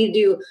online. Like we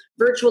do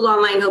virtual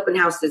online open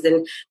houses,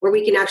 and where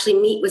we can actually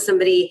meet with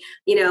somebody,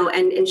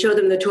 and show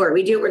them the tour.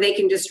 We do it where they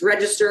can just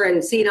register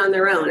and see it on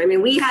their own. I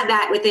mean, we had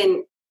that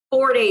within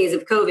 4 days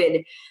of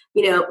COVID,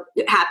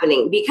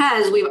 happening,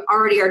 because we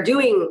already are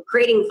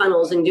creating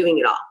funnels and doing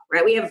it all,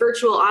 right? We have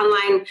virtual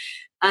online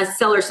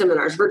seller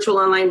seminars, virtual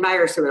online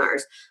buyer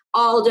seminars,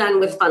 all done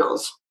with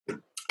funnels.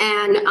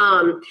 And,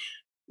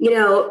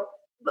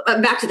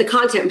 back to the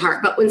content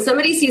part. But when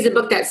somebody sees a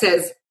book that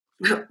says,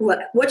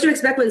 what to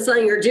expect when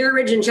selling your Deer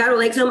Ridge and Shadow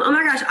Lakes home? Oh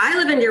my gosh, I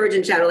live in Deer Ridge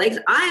and Shadow Lakes.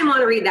 I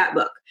want to read that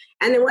book.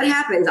 And then what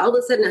happens? All of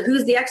a sudden,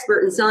 who's the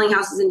expert in selling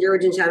houses in Deer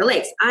Ridge and Shadow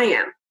Lakes? I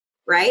am,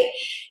 right?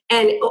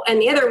 And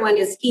the other one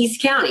is East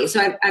County.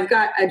 So I've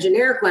got a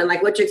generic one,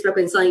 like what to expect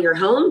when selling your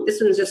home.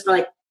 This one's just for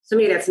like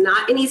somebody that's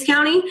not in East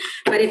County.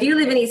 But if you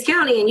live in East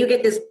County and you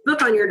get this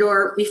book on your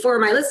door before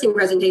my listing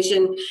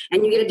presentation,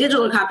 and you get a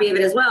digital copy of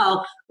it as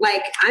well,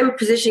 like I'm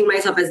positioning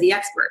myself as the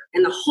expert.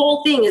 And the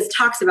whole thing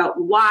talks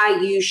about why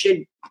you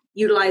should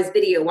utilize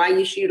video, why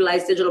you should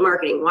utilize digital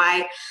marketing,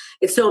 why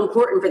it's so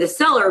important for the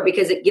seller,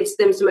 because it gives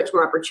them so much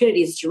more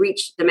opportunities to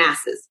reach the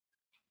masses.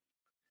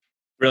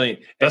 Brilliant.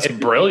 That's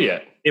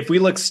brilliant. If we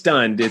look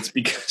stunned, it's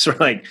because we're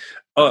like,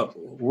 oh,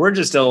 we're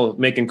just still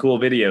making cool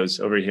videos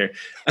over here.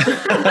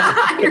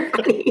 You're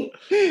funny.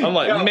 I'm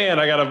like, man,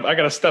 I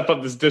gotta step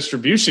up this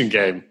distribution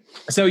game.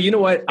 So you know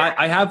what?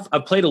 I've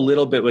played a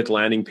little bit with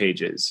landing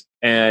pages,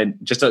 and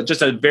just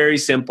a very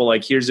simple,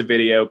 like, here's a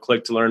video,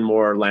 click to learn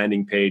more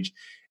landing page.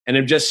 And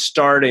I'm just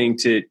starting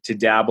to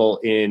dabble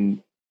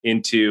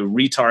into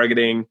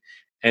retargeting,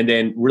 and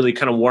then really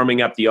kind of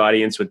warming up the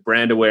audience with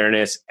brand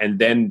awareness, and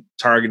then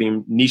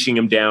niching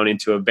them down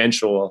into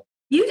eventual.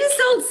 You just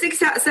sold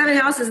 7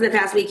 houses in the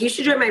past week. You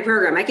should join my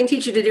program. I can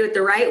teach you to do it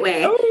the right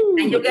way,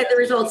 and you'll get the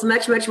results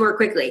much, much more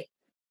quickly.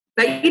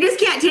 But you just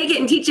can't take it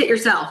and teach it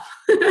yourself.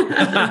 Come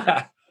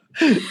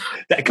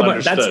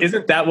on,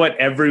 isn't that what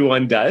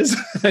everyone does?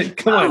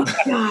 Come on.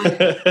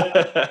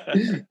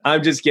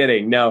 I'm just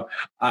kidding. No,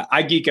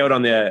 I geek out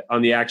on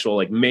the actual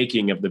like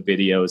making of the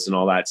videos and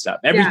all that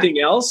stuff. Everything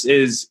else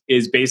is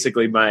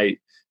basically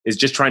is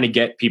just trying to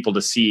get people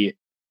to see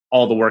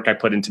all the work I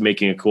put into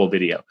making a cool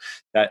video.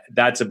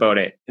 That's about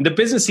it. And the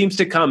business seems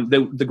to come.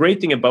 The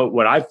great thing about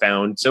what I've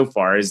found so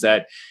far is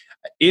that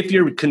if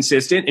you're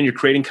consistent and you're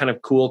creating kind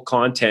of cool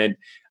content,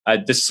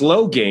 the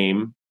slow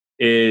game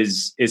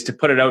is to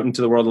put it out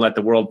into the world and let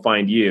the world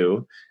find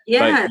you.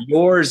 Yeah. But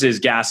yours is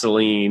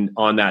gasoline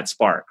on that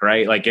spark,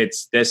 right? Like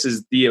this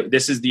is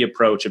the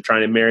approach of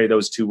trying to marry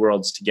those two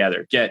worlds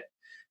together.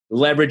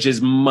 Leverage as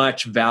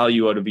much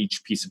value out of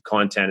each piece of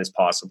content as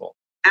possible.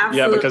 Absolutely.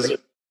 Yeah, because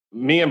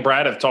me and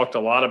Brad have talked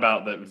a lot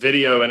about that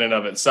video in and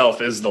of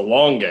itself is the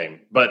long game.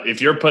 But if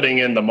you're putting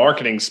in the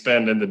marketing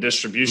spend and the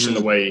distribution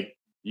the way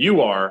you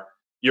are,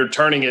 you're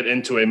turning it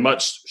into a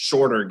much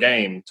shorter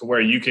game to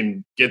where you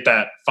can get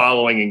that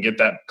following and get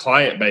that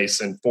client base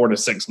in 4 to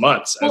 6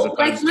 months. Well,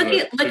 like look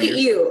at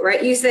you,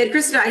 right? You said,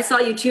 Krista, I saw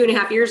you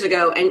 2.5 years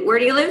ago. And where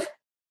do you live?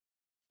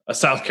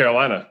 South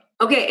Carolina.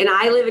 Okay. And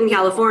I live in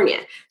California.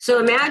 So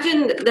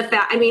imagine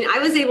I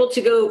was able to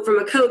go from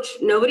a coach,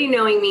 nobody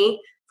knowing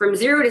me, from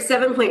 0 to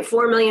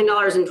 $7.4 million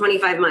in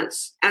 25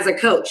 months as a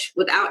coach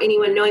without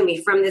anyone knowing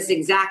me, from this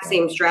exact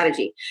same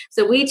strategy.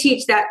 So we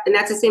teach that, and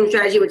that's the same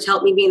strategy which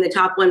helped me be in the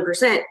top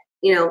 1%.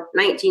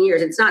 19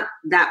 years. It's not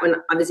that one,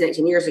 obviously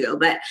 19 years ago,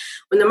 but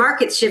when the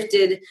market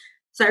shifted.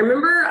 So I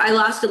remember I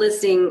lost a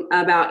listing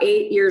about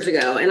 8 years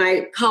ago, and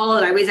I called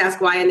and I always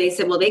ask why. And they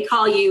said, well, they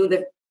call you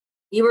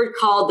you were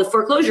called the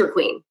foreclosure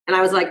queen. And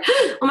I was like,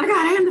 oh my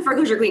God, I am the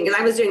foreclosure queen, because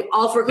I was doing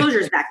all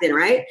foreclosures back then,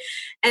 right?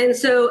 And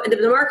so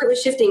the market was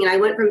shifting, and I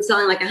went from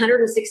selling like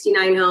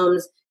 169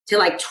 homes to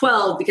like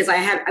 12, because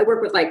I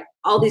work with like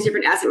all these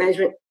different asset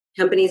management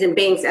companies and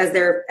banks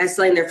as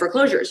selling their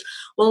foreclosures.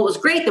 Well, it was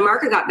great. The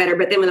market got better.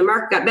 But then when the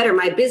market got better,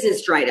 my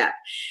business dried up.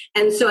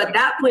 And so at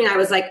that point I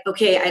was like,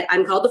 okay,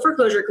 I'm called the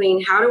foreclosure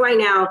queen. How do I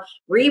now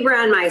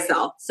rebrand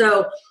myself?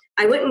 So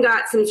I went and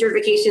got some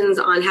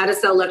certifications on how to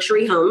sell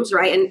luxury homes,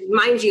 right? And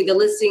mind you,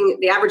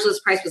 the average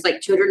list price was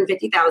like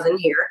 $250,000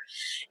 here.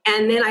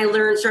 And then I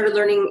started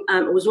learning,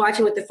 was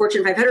watching what the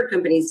Fortune 500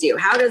 companies do.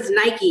 How does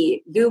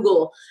Nike,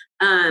 Google,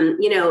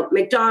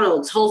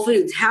 McDonald's, Whole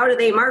Foods, how do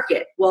they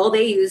market? Well,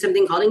 they use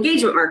something called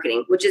engagement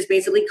marketing, which is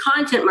basically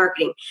content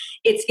marketing.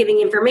 It's giving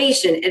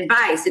information,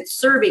 advice, it's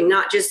serving,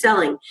 not just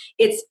selling.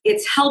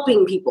 It's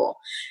helping people.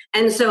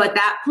 And so at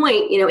that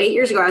point, 8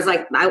 years ago, I was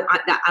like,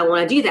 I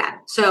want to do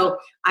that. So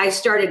I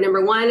started,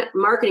 number one,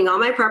 marketing all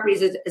my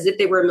properties as if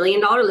they were $1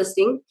 million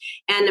listing.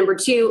 And number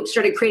two,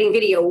 started creating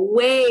video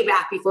way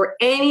back before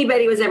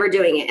anybody was ever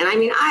doing it. And I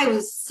mean, I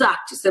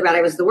sucked so bad.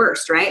 I was the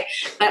worst, right?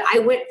 But I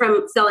went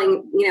from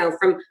selling,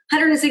 from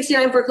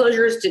 169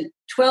 foreclosures to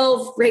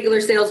 12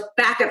 regular sales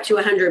back up to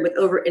 100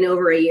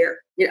 over a year,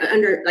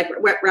 under like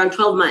around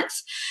 12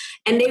 months.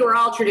 And they were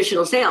all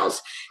traditional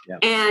sales. Yeah.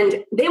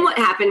 And then what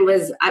happened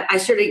was I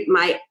started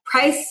my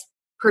price,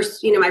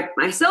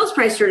 my sales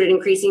price started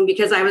increasing,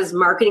 because I was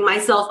marketing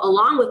myself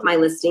along with my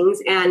listings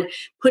and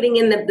putting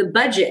in the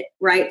budget,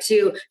 right,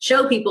 to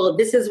show people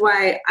this is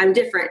why I'm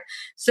different.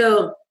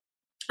 So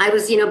I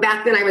was,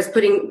 back then I was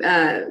putting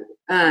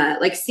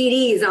like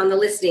CDs on the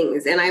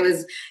listings, and I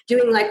was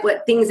doing like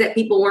what things that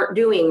people weren't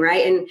doing,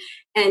 right,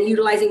 and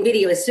utilizing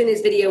video as soon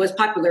as video was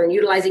popular, and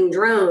utilizing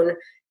drone.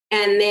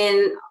 And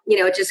then,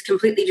 it just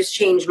completely just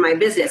changed my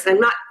business. I'm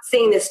not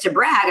saying this to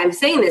brag. I'm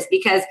saying this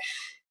because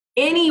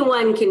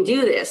anyone can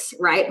do this,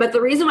 right? But the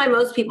reason why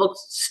most people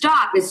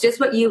stop is just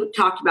what you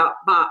talked about,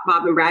 Bob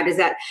and Brad, is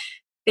that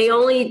they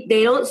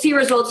don't see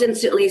results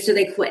instantly, so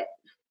they quit,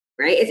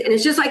 right? And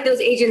it's just like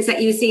those agents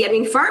that you see. I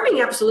mean, farming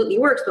absolutely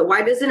works, but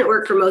why doesn't it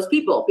work for most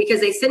people?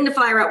 Because they send a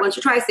flyer out once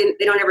or twice, and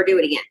they don't ever do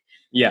it again.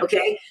 Yeah.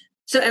 Okay.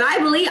 So, and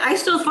I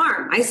still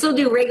farm. I still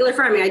do regular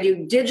farming. I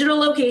do digital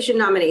location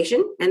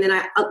nomination, and then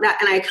I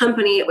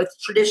accompany it with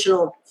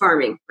traditional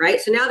farming,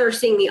 right? So now they're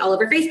seeing me all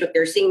over Facebook.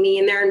 They're seeing me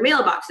in their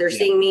mailbox. They're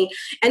seeing me,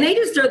 and they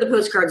just throw the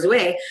postcards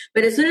away.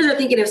 But as soon as they're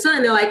thinking of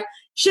selling, they're like,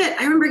 shit,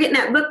 I remember getting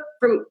that book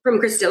from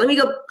Krista. Let me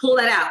go pull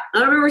that out.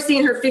 I remember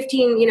seeing her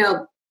 15,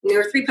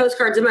 3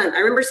 postcards a month. I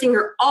remember seeing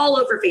her all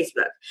over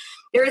Facebook.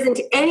 There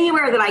isn't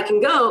anywhere that I can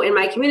go in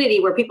my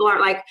community where people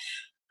aren't like,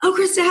 oh,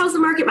 Krista, how's the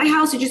market? My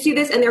house, did you see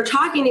this? And they're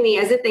talking to me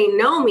as if they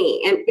know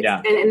me. And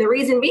and the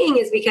reason being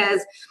is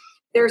because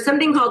there's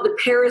something called the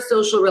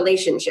parasocial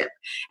relationship.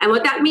 And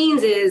what that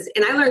means is,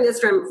 and I learned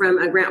this from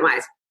Grant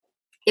Wise,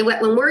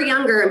 when we're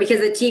younger, because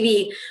of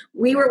TV,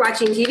 we were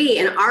watching TV,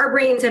 and our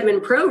brains have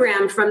been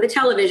programmed from the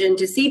television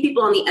to see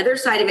people on the other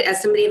side of it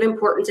as somebody of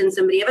importance and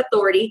somebody of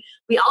authority.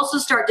 We also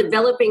start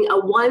developing a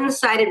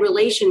one-sided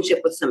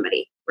relationship with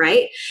somebody,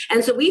 right?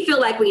 And so we feel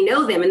like we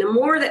know them. And the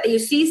more that you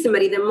see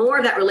somebody, the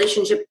more that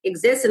relationship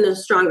exists and the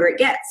stronger it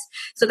gets.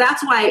 So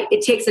that's why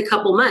it takes a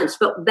couple months,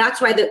 but that's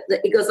why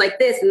it goes like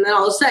this. And then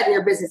all of a sudden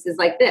your business is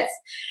like this.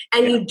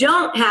 And you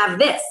don't have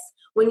this.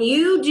 When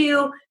you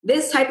do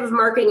this type of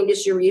marketing and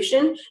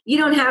distribution, you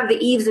don't have the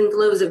eves and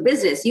flows of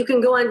business. You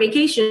can go on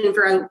vacation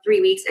for 3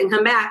 weeks and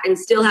come back and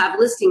still have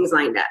listings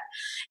lined up.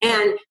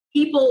 And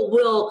people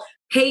will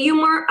pay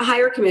you a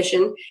higher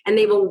commission, and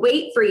they will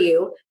wait for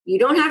you. You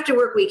don't have to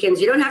work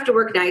weekends. You don't have to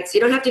work nights. You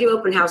don't have to do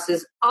open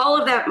houses. All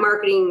of that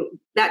marketing,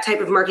 that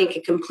type of marketing,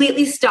 can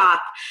completely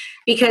stop,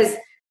 because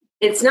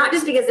it's not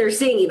just because they're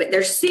seeing you, but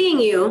they're seeing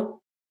you.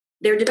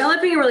 They're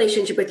developing a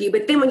relationship with you.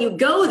 But then when you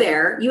go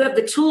there, you have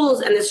the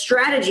tools and the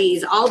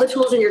strategies, all the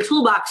tools in your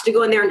toolbox to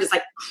go in there and just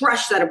like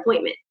crush that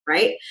appointment,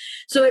 right?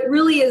 So it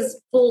really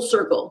is full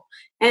circle.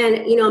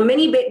 And,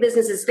 many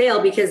businesses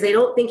fail because they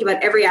don't think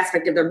about every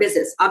aspect of their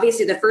business.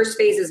 Obviously, the first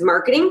phase is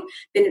marketing,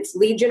 then it's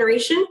lead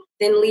generation,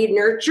 then lead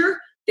nurture,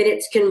 then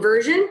it's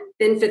conversion,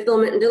 then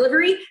fulfillment and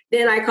delivery.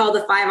 Then I call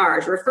the 5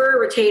 R's: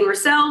 refer, retain,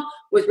 resell,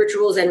 with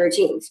rituals and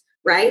routines,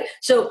 right?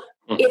 So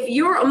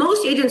if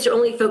most agents are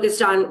only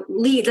focused on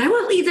leads, I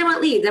want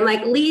leads. I'm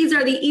like, leads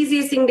are the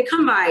easiest thing to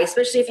come by,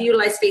 especially if you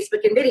utilize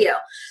Facebook and video.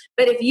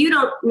 But if you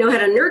don't know how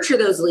to nurture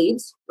those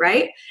leads,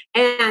 right?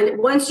 And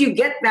once you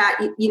get that,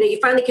 you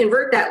finally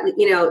convert that,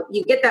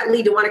 you get that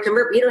lead to want to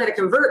convert, but you don't know how to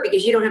convert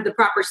because you don't have the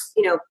proper,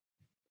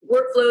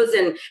 workflows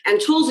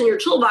and tools in your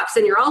toolbox,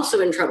 then you're also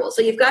in trouble.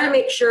 So you've got to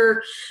make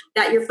sure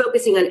that you're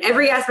focusing on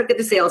every aspect of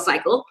the sales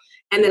cycle.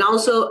 And then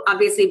also,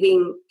 obviously,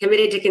 being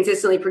committed to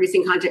consistently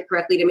producing content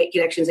correctly to make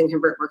connections and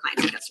convert more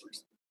clients and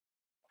customers.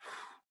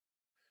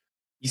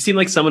 You seem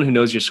like someone who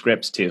knows your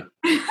scripts too.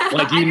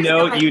 Like you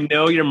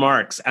know your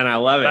marks, and I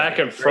love it. Back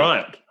and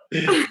front.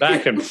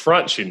 Back and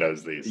front, she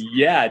knows these.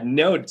 Yeah,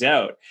 no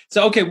doubt.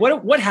 So, okay,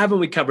 what haven't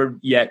we covered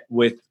yet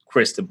with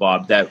Krista,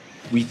 Bob, that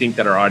we think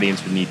that our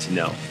audience would need to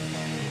know?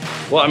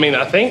 Well, I mean,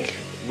 I think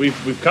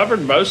we've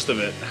covered most of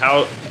it.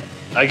 How,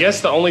 I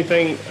guess the only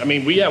thing, I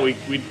mean, we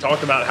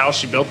talked about how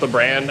she built the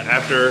brand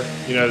after,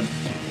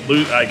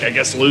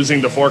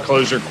 losing the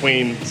foreclosure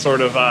queen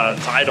sort of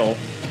title,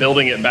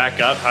 building it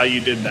back up, how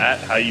you did that,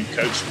 how you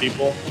coached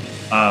people.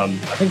 I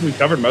think we've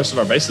covered most of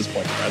our basis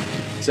points, Brad.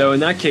 So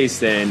in that case,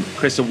 then,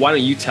 Krista, why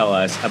don't you tell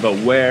us about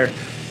where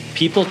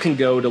people can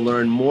go to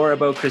learn more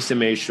about Krista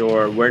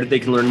Mashore, where they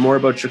can learn more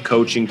about your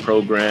coaching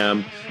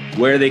program,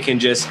 where they can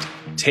just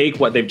take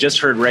what they've just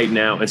heard right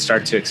now and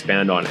start to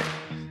expand on it.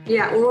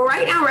 Yeah, well,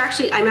 right now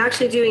I'm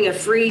actually doing a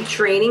free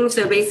training.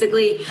 So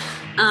basically,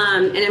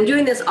 and I'm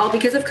doing this all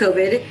because of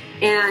COVID.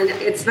 And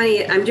it's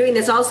funny, I'm doing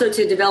this also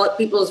to develop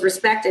people's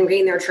respect and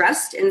gain their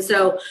trust. And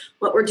so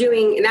what we're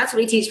doing, and that's what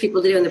we teach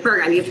people to do in the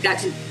program. You've got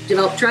to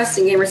develop trust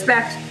and gain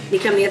respect,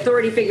 become the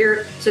authority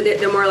figure so that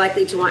they're more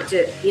likely to want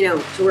to,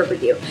 to work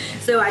with you.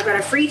 So I've got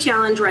a free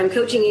challenge where I'm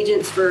coaching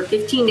agents for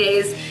 15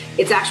 days.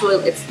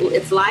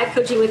 It's live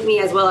coaching with me,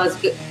 as well as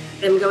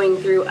them going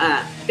through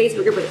a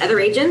Facebook group with other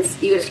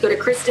agents. You just go to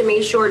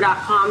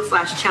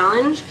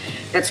KristaMashore.com/challenge.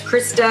 That's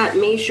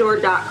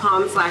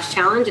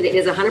KristaMashore.com/challenge. And it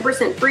is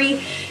 100%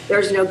 free.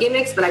 There's no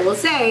gimmicks, but I will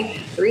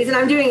say the reason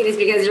I'm doing it is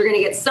because you're going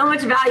to get so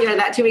much value out of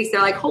that 2 weeks.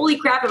 They're like, holy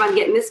crap, if I'm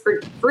getting this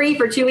for free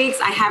for 2 weeks,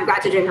 I have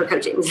got to join her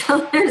coaching.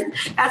 So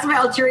that's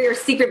my ulterior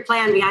secret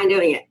plan behind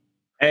doing it.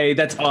 Hey,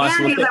 that's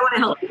awesome. And because I want to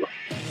help people.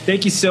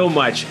 Thank you so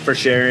much for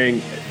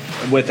sharing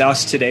with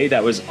us today.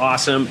 That was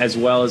awesome, as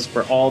well as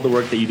for all the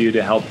work that you do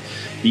to help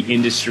the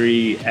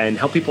industry and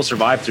help people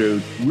survive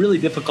through really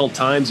difficult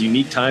times,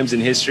 unique times in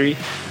history.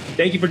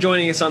 Thank you for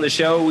joining us on the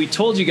show. We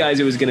told you guys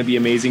it was going to be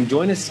amazing.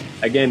 Join us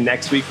again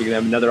next week. We're going to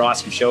have another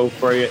awesome show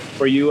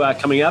for you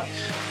coming up.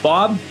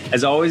 Bob,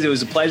 as always, it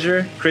was a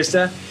pleasure.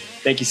 Krista,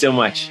 thank you so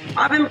much.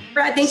 Bob and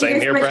Brad, thank you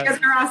guys so much. You guys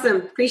are awesome.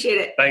 Appreciate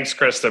it. Thanks,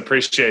 Krista.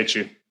 Appreciate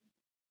you.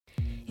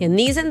 In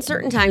these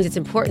uncertain times, it's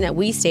important that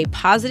we stay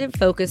positive,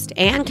 focused,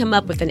 and come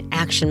up with an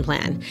action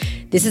plan.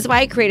 This is why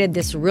I created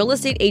this Real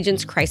Estate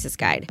Agents Crisis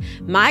Guide.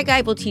 My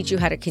guide will teach you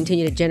how to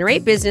continue to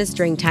generate business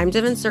during times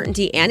of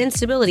uncertainty and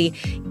instability,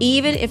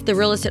 even if the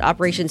real estate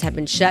operations have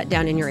been shut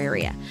down in your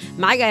area.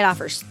 My guide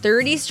offers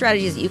 30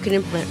 strategies that you can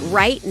implement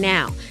right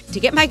now. To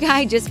get my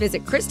guide, just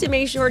visit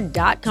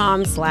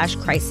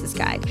KristaMashore.com/crisis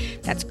guide.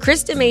 That's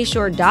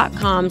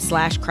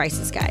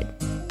KristaMashore.com/crisis guide.